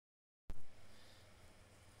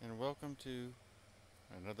welcome to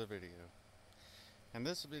another video. In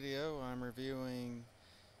this video I'm reviewing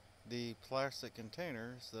the plastic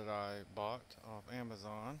containers that I bought off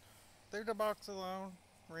Amazon. They're the box alone,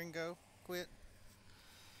 Ringo, quit,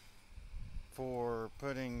 for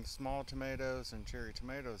putting small tomatoes and cherry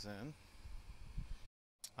tomatoes in.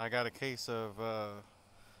 I got a case of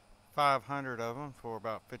 500 of them for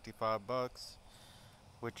about 55 bucks,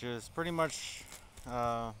 which is pretty much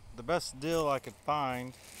the best deal I could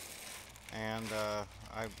find. And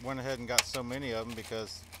I went ahead and got so many of them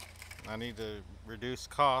because I need to reduce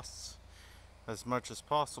costs as much as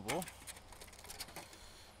possible.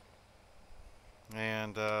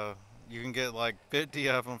 And you can get like 50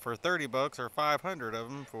 of them for 30 bucks or 500 of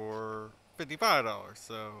them for $55.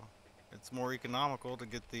 So it's more economical to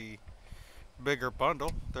get the bigger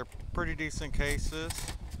bundle. They're pretty decent cases.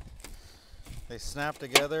 They snap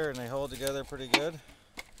together and they hold together pretty good.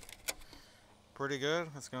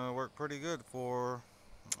 It's going to work pretty good for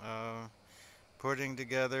putting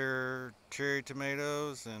together cherry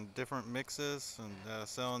tomatoes and different mixes, and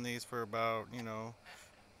selling these for about, $4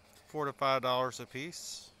 to $5 a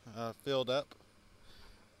piece, filled up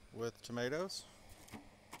with tomatoes.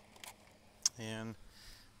 And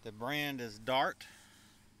the brand is Dart,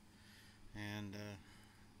 and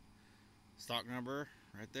stock number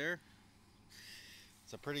right there.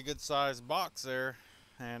 It's a pretty good sized box there,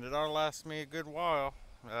 and it ought to last me a good while,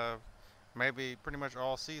 maybe pretty much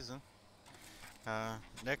all season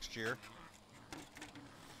next year.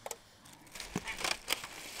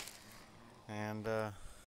 And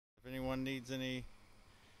if anyone needs any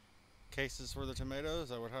cases for the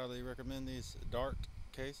tomatoes, I would highly recommend these Dart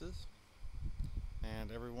cases.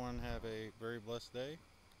 And everyone have a very blessed day.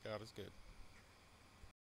 God is good.